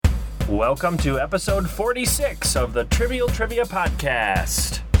Welcome to episode 46 of the Trivial Trivia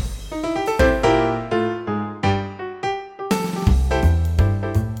Podcast.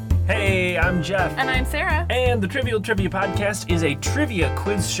 Hey, I'm Jeff. And I'm Sarah. And the Trivial Trivia Podcast is a trivia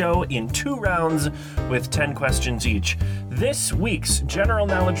quiz show in 2 rounds with 10 questions each. This week's general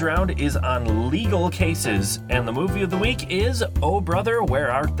knowledge round is on legal cases, and the movie of the week is Oh Brother, Where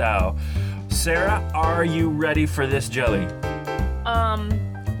Art Thou? Sarah, are you ready for this jelly?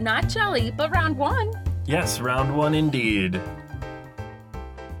 Not jelly, but round 1. Yes, round 1 indeed.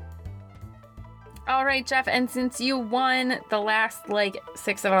 All right, Jeff, and since you won the last,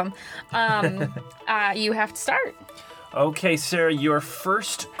 6 of them, you have to start. Okay, Sarah, your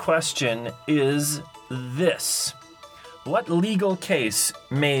first question is this. What legal case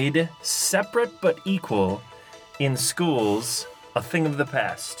made separate but equal in schools a thing of the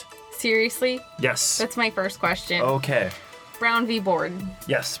past? Seriously? Yes. That's my first question. Okay. Brown v. Board.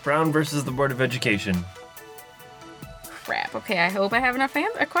 Yes, Brown versus the Board of Education. Crap. Okay, I hope I have enough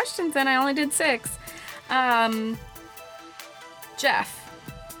questions, and I only did 6. Jeff,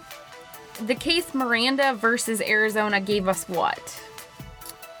 the case Miranda versus Arizona gave us what?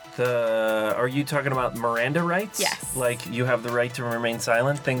 Are you talking about Miranda rights? Yes. Like you have the right to remain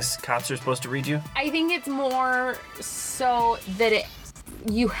silent, things cops are supposed to read you? I think it's more so that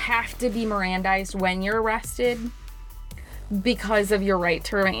you have to be Mirandized when you're arrested because of your right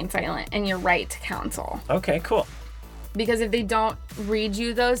to remain silent and your right to counsel. Okay, cool. Because if they don't read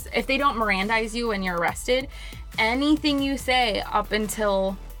you if they don't Mirandize you when you're arrested, anything you say up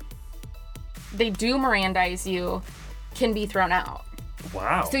until they do Mirandize you can be thrown out.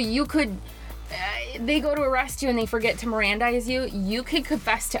 Wow. So you could, they go to arrest you and they forget to Mirandize you, you could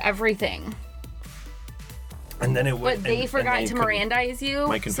confess to everything. And then it would. But they forgot to Mirandize you.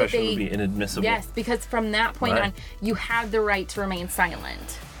 My confession would be inadmissible. Yes, because from that point Right. on, you have the right to remain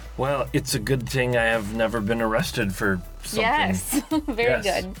silent. Well, it's a good thing I have never been arrested for something. Yes, very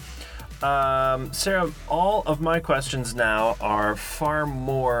Yes. good. Sarah, all of my questions now are far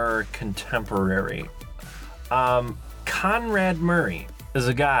more contemporary. Conrad Murray is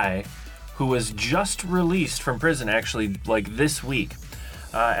a guy who was just released from prison, actually, this week,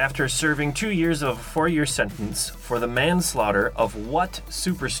 after serving 2 years of a 4-year sentence for the manslaughter of what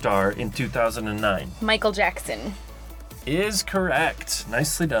superstar in 2009? Michael Jackson. Is correct.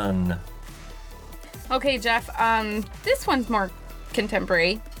 Nicely done. Okay, Jeff, this one's more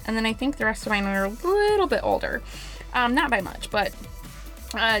contemporary, and then I think the rest of mine are a little bit older. Not by much, but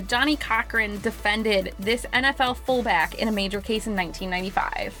Johnny Cochran defended this NFL fullback in a major case in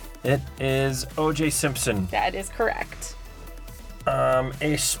 1995. It is O.J. Simpson. That is correct.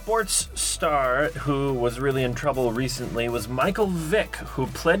 A sports star who was really in trouble recently was Michael Vick, who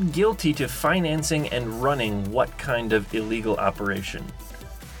pled guilty to financing and running what kind of illegal operation?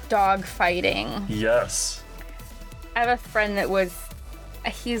 Dog fighting. Yes. I have a friend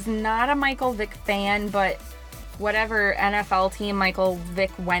he's not a Michael Vick fan, but whatever NFL team Michael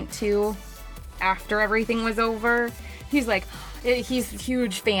Vick went to after everything was over, he's a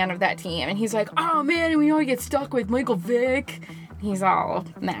huge fan of that team. And he's like, oh man, we only get stuck with Michael Vick. He's all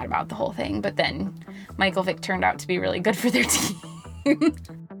mad about the whole thing, but then Michael Vick turned out to be really good for their team.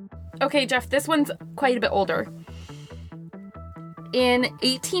 Okay, Jeff, this one's quite a bit older. In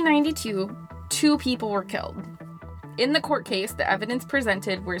 1892, 2 people were killed. In the court case, the evidence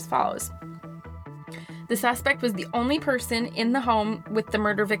presented were as follows. The suspect was the only person in the home with the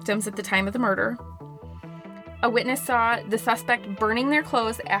murder victims at the time of the murder. A witness saw the suspect burning their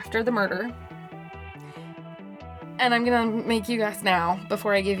clothes after the murder. And I'm going to make you guess now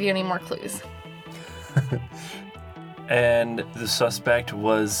before I give you any more clues. And the suspect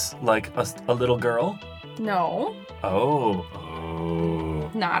was a little girl? No.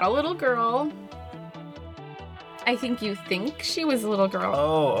 Oh. Not a little girl. I think you think she was a little girl.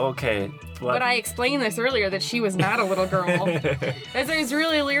 Oh, okay. But I explained this earlier that she was not a little girl. As I was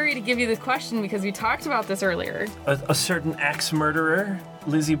really leery to give you this question because we talked about this earlier. A certain ex-murderer,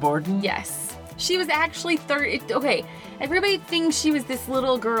 Lizzie Borden? Yes. She was actually 30. Okay, everybody thinks she was this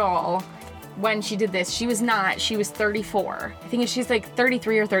little girl when she did this. She was not. She was 34. I think she's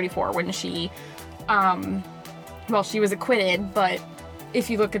 33 or 34 when she, she was acquitted, but if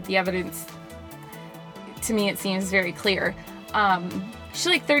you look at the evidence, to me it seems very clear.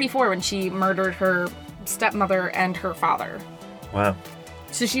 She's 34 when she murdered her stepmother and her father. Wow.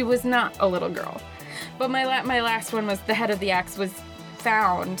 So she was not a little girl. But my last one was the head of the axe was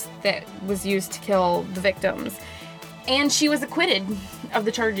found that was used to kill the victims. And she was acquitted of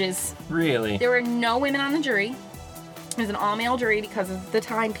the charges. Really? There were no women on the jury. It was an all-male jury because of the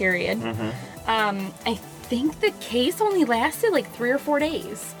time period. Mm-hmm. I think the case only lasted 3 or 4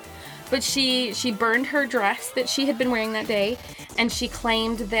 days. But she burned her dress that she had been wearing that day, and she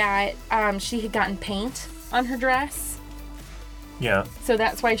claimed that she had gotten paint on her dress. Yeah. So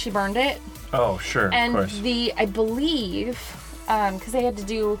that's why she burned it. Oh, sure, And of course. I believe, because I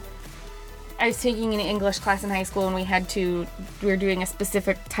was taking an English class in high school, and we were doing a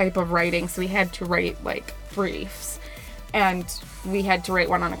specific type of writing, so we had to write, like, briefs. And we had to write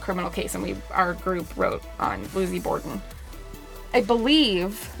one on a criminal case, and our group wrote on Lizzie Borden. I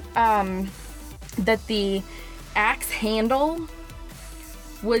believe that the axe handle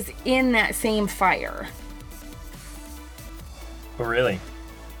was in that same fire. Oh, really?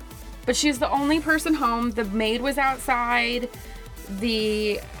 But she's the only person home. The maid was outside.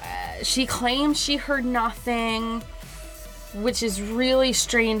 She claimed she heard nothing, which is really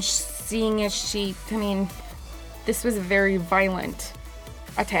strange, seeing as this was a very violent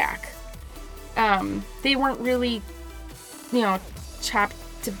attack. They weren't really, chopped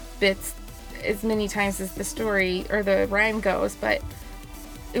to bits as many times as the story or the rhyme goes, but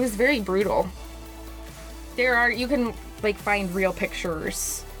it was very brutal. You can, like, find real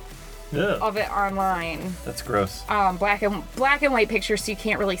pictures of it online. That's gross. Black and white pictures, so you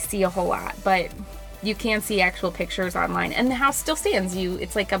can't really see a whole lot, but you can see actual pictures online. And the house still stands.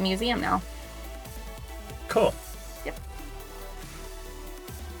 It's like a museum now. Cool. Yep.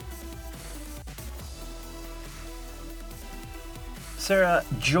 Sarah,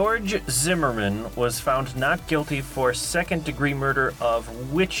 George Zimmerman was found not guilty for second-degree murder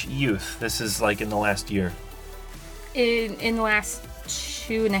of which youth? This is, like, in the last year. In the last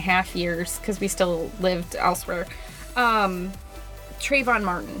 2.5 years, because we still lived elsewhere. Trayvon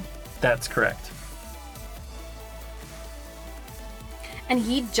Martin. That's correct. And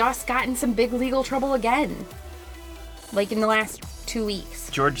he just got in some big legal trouble again. Like, in the last 2 weeks.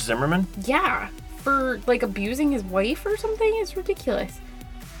 George Zimmerman? Yeah. For, like, abusing his wife or something? It's ridiculous.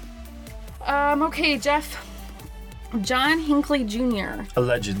 Okay, Jeff. John Hinckley Jr.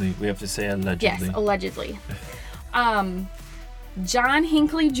 Allegedly. We have to say allegedly. Yes, allegedly. John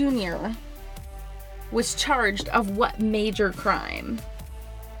Hinckley Jr. was charged of what major crime?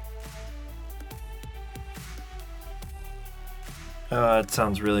 It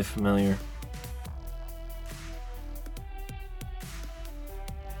sounds really familiar.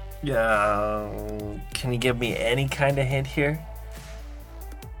 Yeah, can you give me any kind of hint here?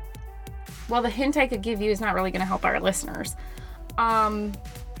 Well, the hint I could give you is not really going to help our listeners. Well,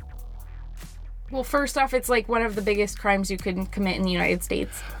 first off, it's like one of the biggest crimes you can commit in the United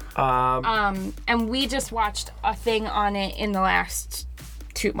States. And we just watched a thing on it in the last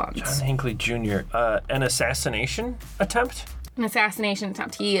 2 months. John Hinckley Jr. An assassination attempt? An assassination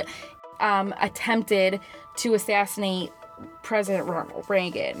attempt. He attempted to assassinate President Ronald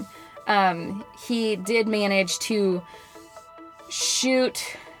Reagan. He did manage to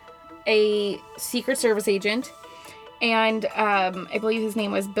shoot a Secret Service agent, and I believe his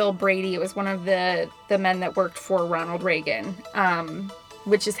name was Bill Brady. It was one of the men that worked for Ronald Reagan,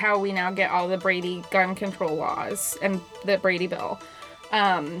 which is how we now get all the Brady gun control laws and the Brady bill.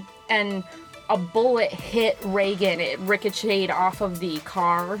 And a bullet hit Reagan. It ricocheted off of the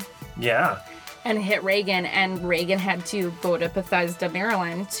car. Yeah. And hit Reagan, and Reagan had to go to Bethesda,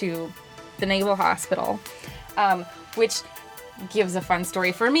 Maryland, to the Naval Hospital, which gives a fun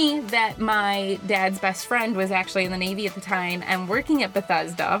story for me that my dad's best friend was actually in the Navy at the time and working at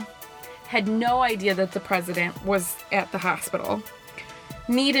Bethesda, had no idea that the president was at the hospital,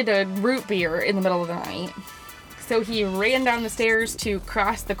 needed a root beer in the middle of the night, so he ran down the stairs to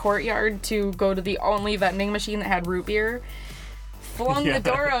cross the courtyard to go to the only vending machine that had root beer, flung the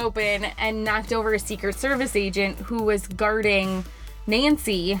door open, and knocked over a Secret Service agent who was guarding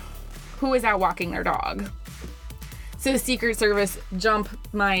Nancy, who was out walking their dog. So the Secret Service jumped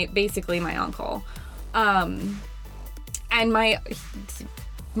basically my uncle. And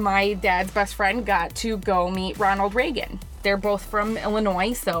my dad's best friend got to go meet Ronald Reagan. They're both from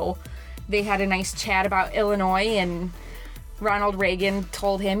Illinois, so they had a nice chat about Illinois, and Ronald Reagan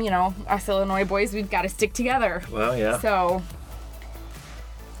told him, us Illinois boys, we've got to stick together. Well, yeah. So,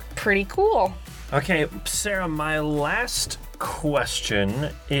 pretty cool. Okay, Sarah, my last question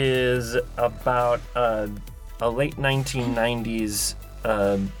is about a late 1990s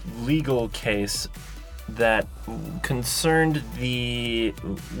legal case that concerned the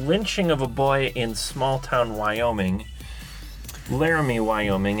lynching of a boy in small town Wyoming, Laramie,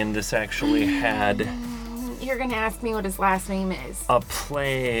 Wyoming, and this actually had... You're going to ask me what his last name is. Had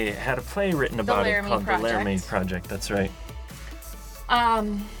a play written about it called The Laramie Project. That's right.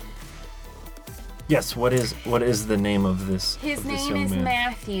 Yes, what is the name of this? His name is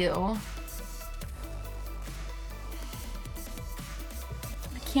Matthew.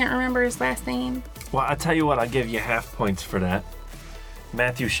 I can't remember his last name. Well, I'll tell you what, I'll give you half points for that.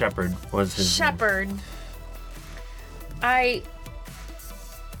 Matthew Shepard was his name. Shepard. I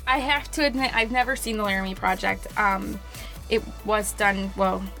have to admit, I've never seen the Laramie Project. It was done,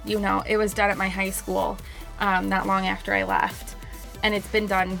 well, it was done at my high school not long after I left. And it's been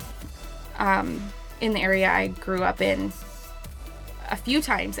done in the area I grew up in a few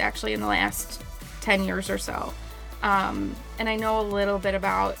times, actually, in the last 10 years or so. And I know a little bit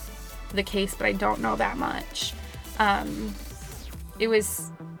about the case, but I don't know that much. It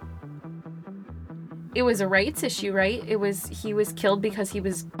was a rights issue, right? He was killed because he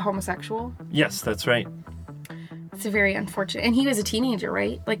was homosexual. Yes, that's right. It's very unfortunate. And he was a teenager,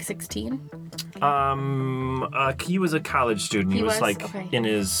 right? Like 16? He was a college student. He was like okay. in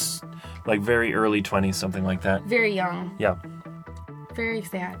his very early 20s, something like that. Very young. Yeah. Very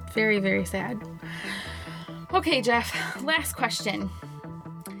sad. Very, very sad. Okay, Jeff, last question.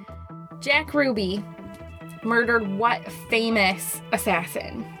 Jack Ruby murdered what famous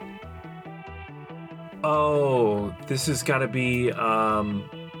assassin? Oh, this has got to be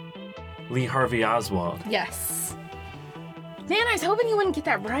Lee Harvey Oswald. Yes. Man, I was hoping you wouldn't get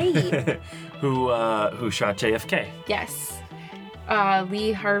that right. Who shot JFK? Yes.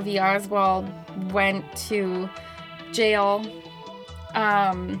 Lee Harvey Oswald went to jail,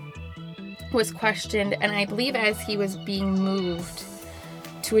 was questioned, and I believe as he was being moved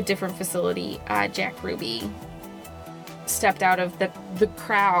to a different facility, Jack Ruby stepped out of the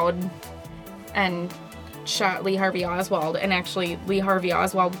crowd and shot Lee Harvey Oswald. And actually, Lee Harvey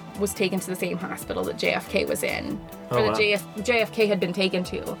Oswald was taken to the same hospital that JFK was in, JFK had been taken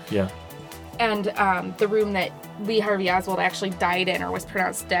to. Yeah. And the room that Lee Harvey Oswald actually died in, or was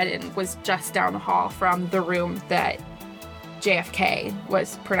pronounced dead in, was just down the hall from the room that JFK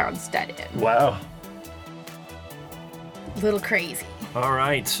was pronounced dead in. Wow. Little crazy. All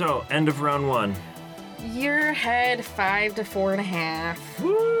right, so end of round one. You're ahead 5 to 4.5.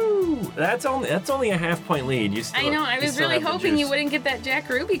 Woo! That's only a half-point lead. I know. I was really hoping you wouldn't get that Jack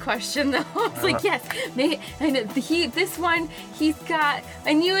Ruby question, though. I was like, yes. I know, this one, he's got.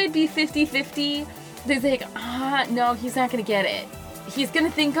 I knew it'd be 50-50. There's like, no, he's not gonna get it. He's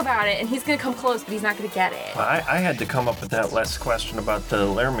gonna think about it, and he's gonna come close, but he's not gonna get it. I had to come up with that last question about the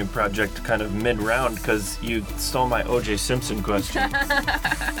Laramie Project kind of mid-round because you stole my O.J. Simpson question.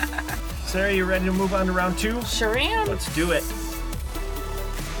 Sarah, you ready to move on to round two? Sure am. Let's do it.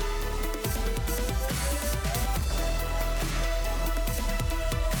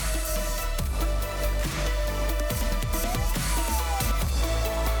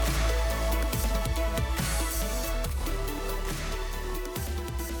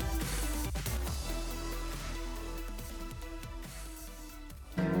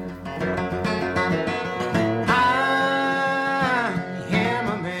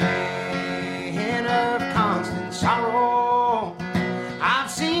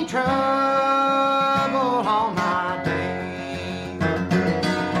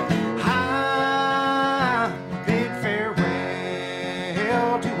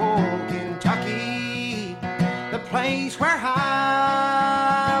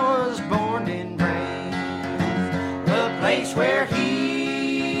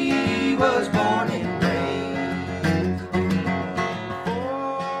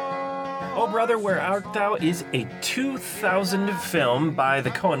 Where Art Thou is a 2000 film by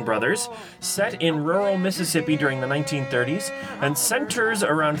the Coen brothers set in rural Mississippi during the 1930s and centers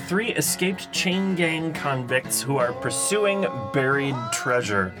around 3 escaped chain gang convicts who are pursuing buried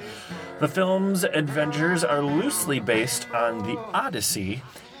treasure. The film's adventures are loosely based on the Odyssey,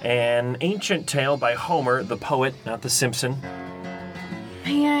 an ancient tale by Homer, the poet, not the Simpson.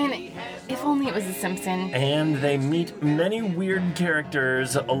 Man, if only it was a Simpson. And they meet many weird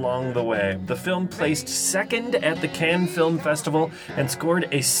characters along the way. The film placed second at the Cannes Film Festival and scored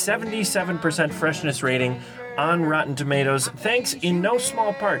a 77% freshness rating on Rotten Tomatoes, thanks in no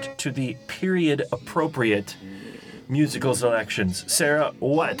small part to the period-appropriate musical selections. Sarah,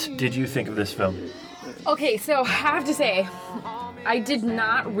 what did you think of this film? Okay, so I have to say, I did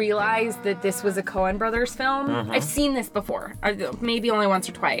not realize that this was a Coen Brothers film. Mm-hmm. I've seen this before, maybe only once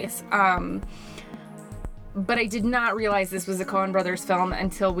or twice. But I did not realize this was a Coen Brothers film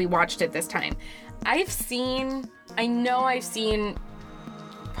until we watched it this time. I know I've seen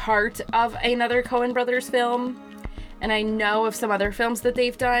part of another Coen Brothers film, and I know of some other films that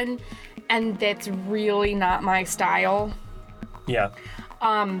they've done, and that's really not my style. Yeah.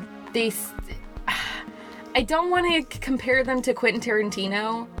 I don't want to compare them to Quentin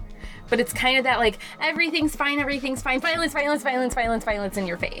Tarantino, but it's kind of that, like, everything's fine, violence in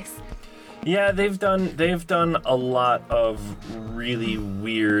your face. Yeah, they've done a lot of really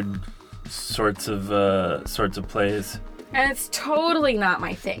weird sorts of plays. And it's totally not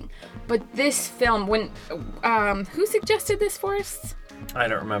my thing. But this film, when who suggested this for us? I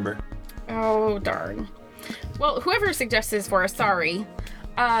don't remember. Oh darn. Well, whoever suggested this for us, sorry.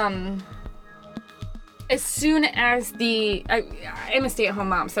 As soon as I'm a stay-at-home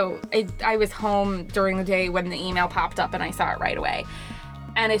mom, so I was home during the day when the email popped up and I saw it right away.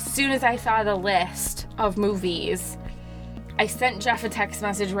 And as soon as I saw the list of movies, I sent Jeff a text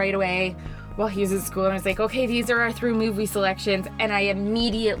message right away while he was at school, and I was like, okay, these are our 3 movie selections. And I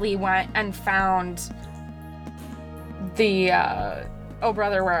immediately went and found the Oh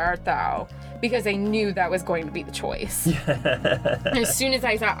Brother, Where Art Thou? Because I knew that was going to be the choice. As soon as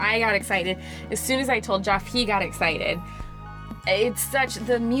I saw, I got excited. As soon as I told Jeff, he got excited.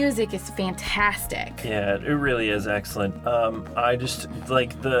 The music is fantastic. Yeah, it really is excellent. I just,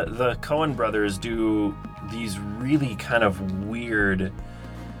 like, the Coen brothers do these really kind of weird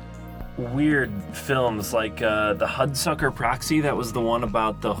films, like the Hudsucker Proxy, that was the one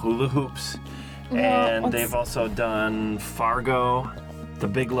about the hula hoops. And they've also done Fargo, The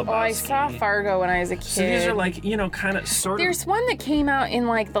Big Lebowski. Oh, I saw Fargo when I was a kid. So these are like, kind of sort of... There's one that came out in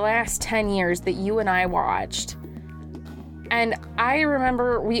like the last 10 years that you and I watched. And I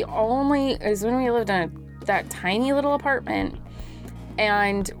remember it was when we lived in that tiny little apartment.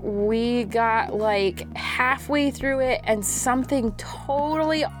 And we got like halfway through it and something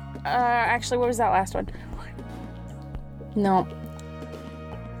totally... actually, what was that last one? No.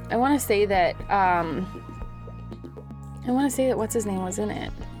 I want to say that what's his name was in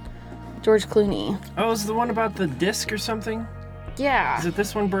it? George Clooney. Oh, is it the one about the disc or something? Yeah. Is it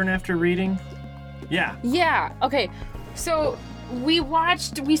this one, Burn After Reading? Yeah. Yeah. Okay. So we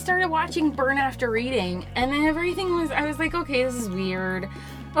started watching Burn After Reading, and then I was like, okay, this is weird.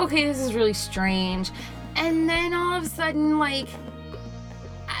 Okay, this is really strange. And then all of a sudden, like,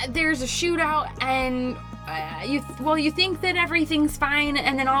 there's a shootout, and you think that everything's fine,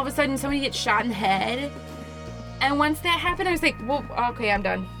 and then all of a sudden somebody gets shot in the head. And once that happened, I was like, well, okay, I'm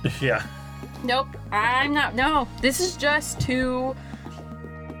done. Yeah. Nope, I'm not. No, this is just too,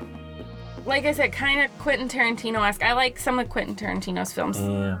 like I said, kind of Quentin Tarantino-esque. I like some of Quentin Tarantino's films.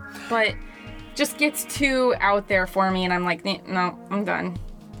 Yeah. But just gets too out there for me, and I'm like, no, I'm done.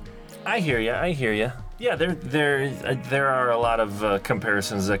 I hear you. Yeah, there are a lot of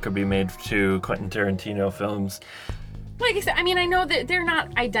comparisons that could be made to Quentin Tarantino films. Like I said, I mean, I know that they're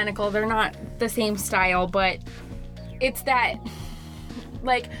not identical, they're not the same style, but it's that,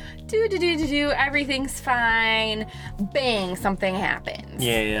 like, do, everything's fine, bang, something happens.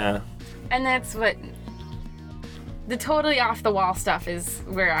 Yeah. And that's what, the totally off-the-wall stuff is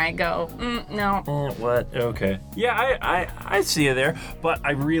where I go, no. What? Okay. Yeah, I see you there, but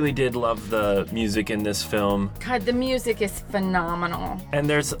I really did love the music in this film. God, the music is phenomenal. And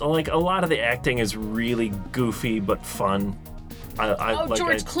there's, like, a lot of the acting is really goofy but fun.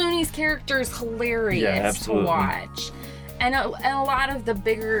 George Clooney's character is hilarious to watch. And a lot of the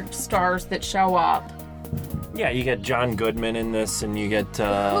bigger stars that show up. Yeah, you get John Goodman in this, and you get...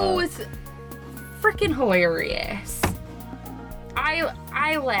 Who is freaking hilarious.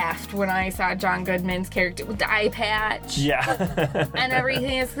 I laughed when I saw John Goodman's character with the eye patch. Yeah. And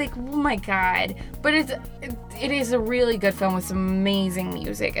everything. It's like, oh my God. But it is a really good film with some amazing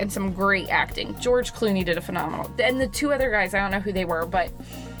music and some great acting. George Clooney did a phenomenal. And the 2 other guys, I don't know who they were, but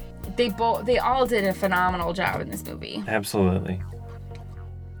they all did a phenomenal job in this movie. Absolutely.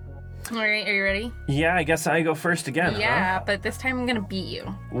 All right, are you ready? Yeah, I guess I go first again, Yeah, huh? But this time I'm gonna beat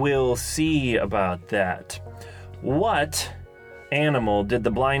you. We'll see about that. What animal did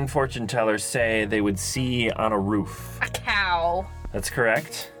the blind fortune teller say they would see on a roof? A cow. That's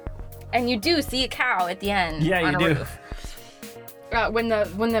correct. And you do see a cow at the end. Yeah, on you a do. Roof. When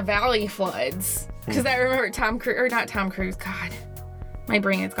the valley floods, because I remember not Tom Cruise. God, my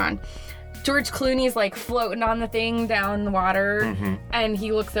brain is gone. George Clooney's like floating on the thing down the water, and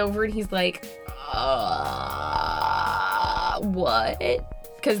he looks over and he's like, what?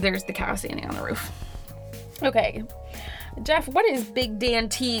 Because there's the cow standing on the roof. Okay. Jeff, what is Big Dan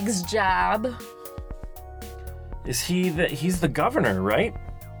Teague's job? Is he's the governor, right?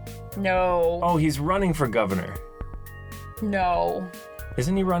 No. Oh, he's running for governor. No.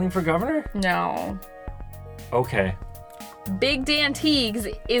 Isn't he running for governor? No. Okay. Big Dan Teagues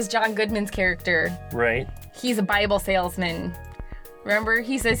is John Goodman's character. Right. He's a Bible salesman. Remember?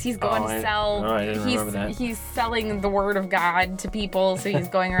 He says he's going to sell... I didn't remember that. He's selling the word of God to people, so he's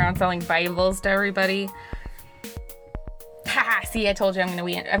going around selling Bibles to everybody. Haha, see, I told you I'm going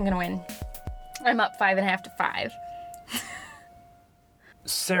to win. I'm up 5.5 to 5.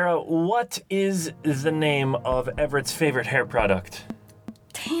 Sarah, what is the name of Everett's favorite hair product?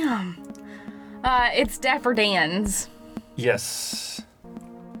 Damn. It's Dapper Dan's. Yes.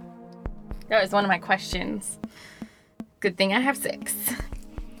 That was one of my questions. Good thing I have 6.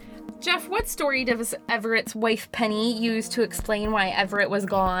 Jeff, what story does Everett's wife Penny use to explain why Everett was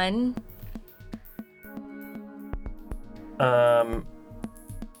gone?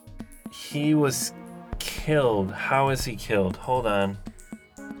 He was killed. How is he killed? Hold on.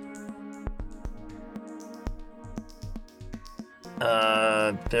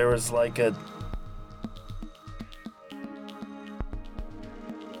 There was like a...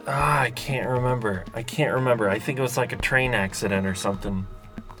 I can't remember. I think it was like a train accident or something.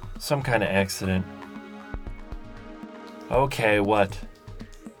 Some kind of accident. Okay, what?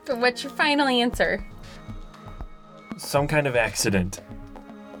 What's your final answer? Some kind of accident.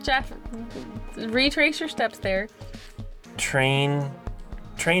 Jeff, retrace your steps there. Train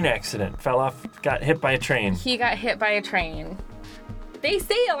accident. Fell off, got hit by a train. He got hit by a train. They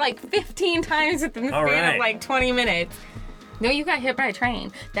say it like 15 times within the span of like 20 minutes. No, you got hit by a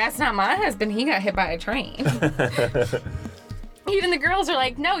train. That's not my husband. He got hit by a train. Even the girls are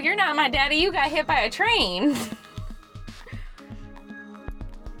like, no, you're not my daddy. You got hit by a train.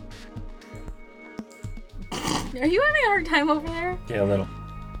 Are you having a hard time over there? Yeah, a little.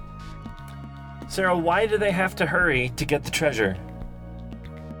 Sarah, why do they have to hurry to get the treasure?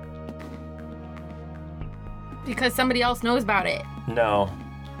 Because somebody else knows about it. No.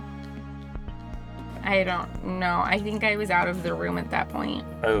 I don't know. I think I was out of the room at that point.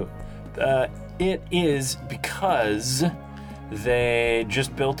 Oh. It is because they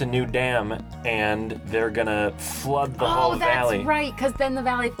just built a new dam and they're gonna flood the whole valley. Oh, that's right, because then the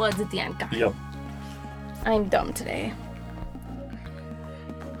valley floods at the end. Got it. Yep. I'm dumb today.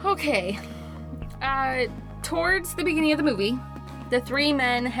 Okay. Towards the beginning of the movie, the 3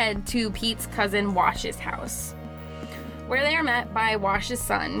 men head to Pete's cousin Wash's house, where they are met by Wash's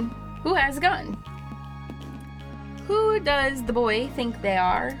son, who has a gun. Who does the boy think they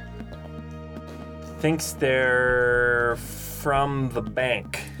are? Thinks they're from the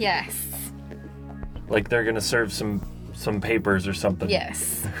bank. Yes. Like they're gonna serve some papers or something.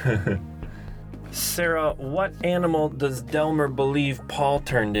 Yes. Sarah, what animal does Delmer believe Paul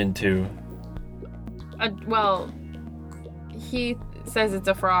turned into? Well, he says it's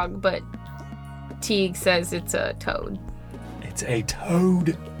a frog, but Teague says it's a toad. It's a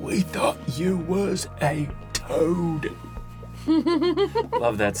toad. We thought you was a toad.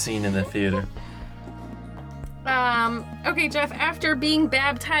 Love that scene in the theater. Okay, Jeff, after being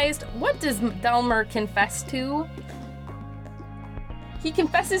baptized, what does Delmer confess to? He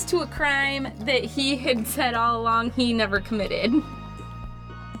confesses to a crime that he had said all along he never committed.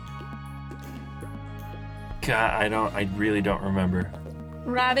 God, I really don't remember.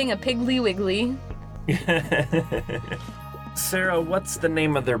 Robbing a Piggly Wiggly. Sarah, what's the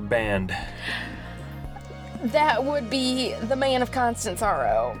name of their band? That would be The Man of Constant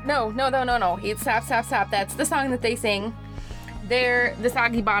Sorrow. No. Stop. That's the song that they sing. They're the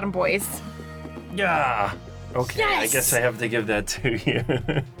Soggy Bottom Boys. Yeah. Okay, Yes! I guess I have to give that to you.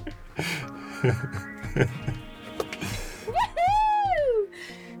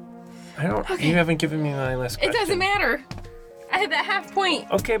 Woohoo! You haven't given me my last question. It doesn't matter. I had that half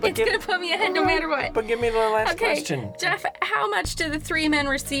point. Okay, but it's gonna put me ahead no matter what. But give me the last Okay, question. Jeff, how much do the 3 men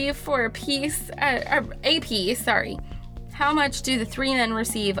receive for a piece? How much do the 3 men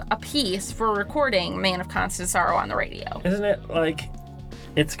receive a piece for recording "Man of Constant Sorrow" on the radio? Isn't it like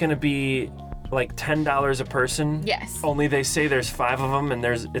it's gonna be like $10 a person? Yes. Only they say there's 5 of them, and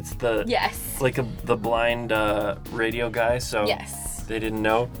it's the Yes. like the blind radio guy. So Yes. they didn't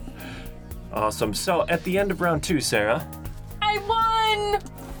know. Awesome. So at the end of round 2, Sarah. I won!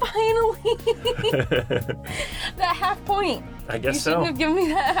 Finally! That half point. I guess you so. shouldn't have given me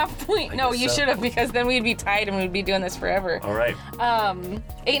that half point. No, guess you so. should have, because then we'd be tied and we'd be doing this forever. All right.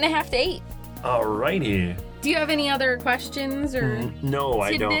 8.5 to 8. Alrighty. Do you have any other questions or No,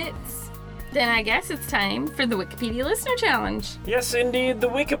 I don't. tidbits? Then I guess it's time for the Wikipedia Listener Challenge. Yes, indeed, the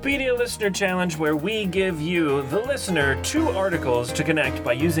Wikipedia Listener Challenge, where we give you, the listener, 2 articles to connect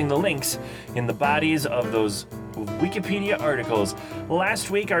by using the links in the bodies of those Wikipedia articles. Last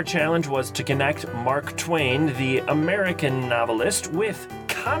week, our challenge was to connect Mark Twain, the American novelist, with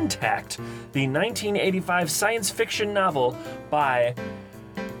Contact, the 1985 science fiction novel by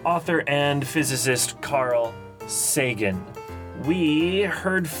author and physicist Carl Sagan. We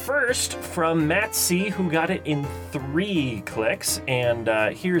heard first from Matt C., who got it in 3 clicks, and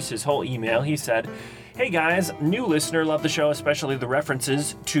here's his whole email. He said, Hey guys, new listener, love the show, especially the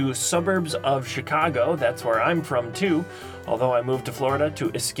references to suburbs of Chicago. That's where I'm from too, although I moved to Florida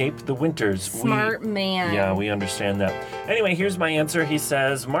to escape the winters. Smart man. Yeah, we understand that. Anyway, here's my answer. He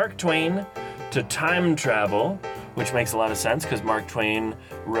says, Mark Twain to time travel, which makes a lot of sense because Mark Twain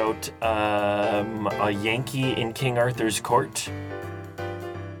wrote a Yankee in King Arthur's Court.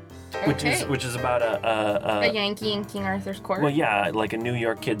 Which is about a Yankee in King Arthur's Court. Well, yeah, like a New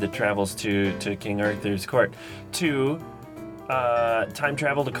York kid that travels to King Arthur's Court. To time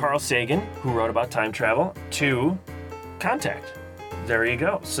travel to Carl Sagan, who wrote about time travel. To Contact. There you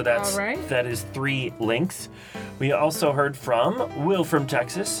go. So that is 3 links. We also heard from Will from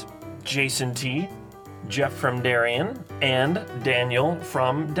Texas, Jason T, Jeff from Darien, and Daniel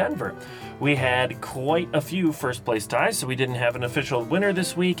from Denver. We had quite a few first place ties, so we didn't have an official winner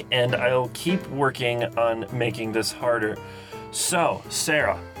this week, and I'll keep working on making this harder. So,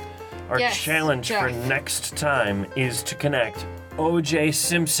 Sarah, our challenge for next time is to connect O.J.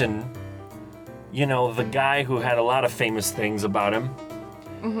 Simpson, you know, the guy who had a lot of famous things about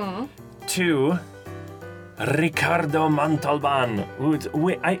him, to Ricardo Montalban.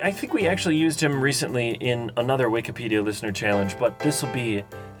 I think we actually used him recently in another Wikipedia listener challenge, but this will be a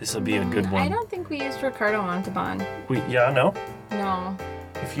good one. I don't think we used Ricardo Montalban. No? No.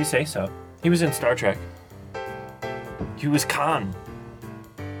 If you say so. He was in Star Trek. He was Khan.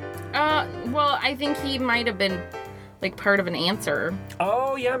 Well, I think he might have been like part of an answer.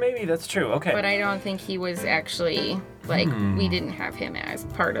 Oh, yeah, maybe that's true. Okay. But I don't think he was actually we didn't have him as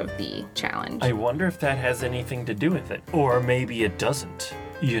part of the challenge. I wonder if that has anything to do with it. Or maybe it doesn't.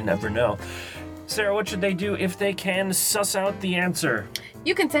 You never know. Sarah, what should they do if they can suss out the answer?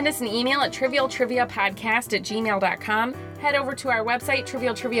 You can send us an email at trivialtriviapodcast@gmail.com. Head over to our website,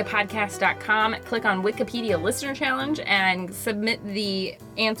 trivialtriviapodcast.com, click on Wikipedia Listener Challenge, and submit the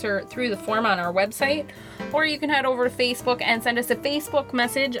answer through the form on our website. Or you can head over to Facebook and send us a Facebook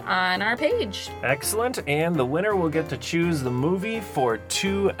message on our page. Excellent. And the winner will get to choose the movie for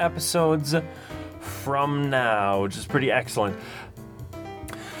 2 episodes from now, which is pretty excellent.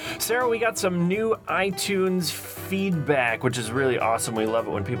 Sarah, we got some new iTunes feedback, which is really awesome. We love it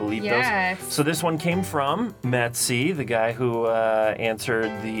when people leave those. So this one came from Matt C., the guy who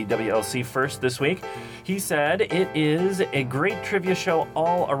answered the WLC first this week. He said, it is a great trivia show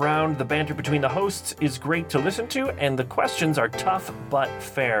all around. The banter between the hosts is great to listen to, and the questions are tough but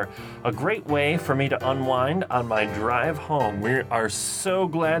fair. A great way for me to unwind on my drive home. We are so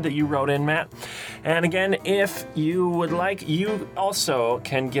glad that you wrote in, Matt. And again, if you would like, you also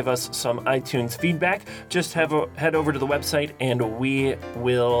can give us some iTunes feedback. Just head over to the website and we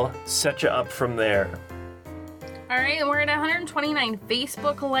will set you up from there. All right, and we're at 129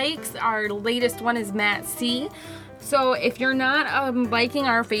 Facebook likes. Our latest one is Matt C. So if you're not liking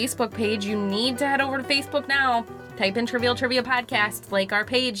our Facebook page, you need to head over to Facebook now. Type in Trivial Trivia Podcast, like our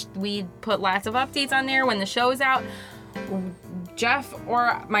page. We put lots of updates on there when the show's out. Jeff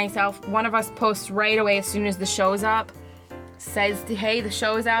or myself, one of us posts right away as soon as the show's up. Says, hey, the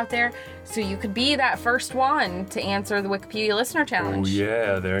show's out there. So you could be that first one to answer the Wikipedia Listener Challenge. Oh,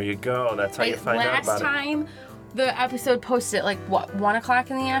 yeah, there you go. That's how you find out about it. Last time, the episode posted at 1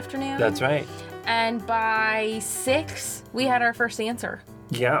 o'clock in the afternoon? That's right. And by 6, we had our first answer.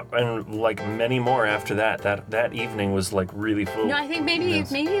 Yeah, and many more after that. That evening was really full. No, I think maybe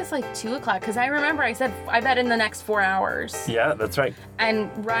it's 2 o'clock, because I remember I said, I bet in the next 4 hours. Yeah, that's right. And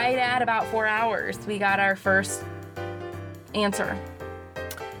right at about 4 hours, we got our first answer.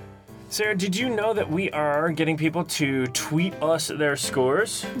 Sarah, did you know that we are getting people to tweet us their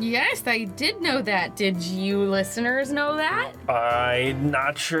scores? Yes, I did know that. Did you listeners know that? I'm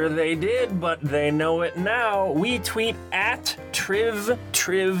not sure they did, but they know it now. We tweet at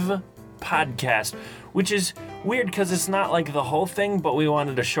TrivTrivPodcast, which is weird because it's not the whole thing, but we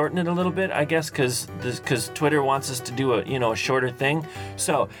wanted to shorten it a little bit, I guess, because Twitter wants us to do a shorter thing.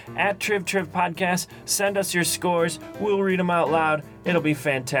 So at TrivTrivPodcast, send us your scores. We'll read them out loud. It'll be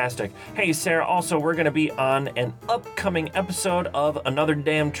fantastic. Hey, Sarah, also, we're going to be on an upcoming episode of Another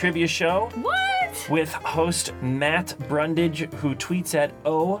Damn Trivia Show. What? With host Matt Brundage, who tweets at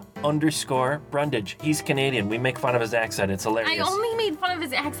O_Brundage. He's Canadian. We make fun of his accent. It's hilarious. I only made fun of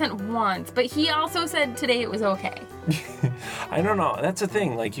his accent once, but he also said today it was okay. I don't know. That's a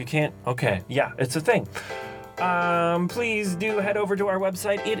thing. You can't... Okay. Yeah, it's a thing. Please do head over to our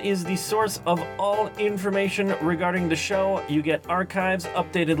website. It is the source of all information regarding the show. You get archives,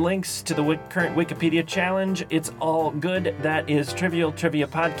 updated links to the current Wikipedia challenge. It's all good. That is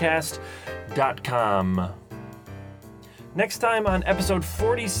trivialtriviapodcast.com. Next time on episode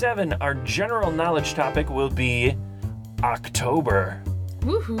 47, our general knowledge topic will be October.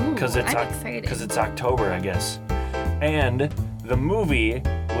 Woohoo! Because I'm excited. Because it's October, I guess. And the movie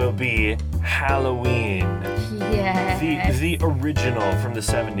will be Halloween. Yeah. The original from the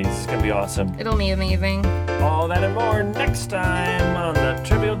 70s. It's going to be awesome. It'll be amazing. All that and more next time on the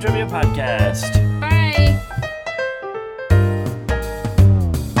Trivial Trivia Podcast. Bye.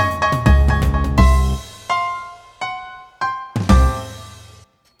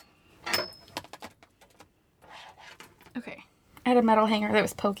 Okay. I had a metal hanger that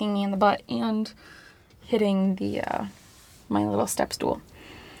was poking me in the butt and hitting the my little step stool.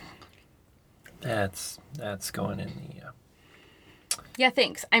 That's going in the... Yeah,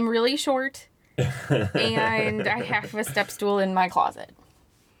 thanks. I'm really short, and I have a step stool in my closet.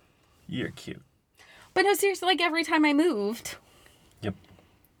 You're cute. But no, seriously, like every time I moved, Yep.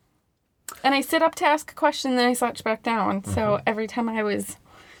 and I sit up to ask a question, then I slouch back down. So every time I was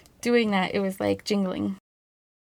doing that, it was like jingling.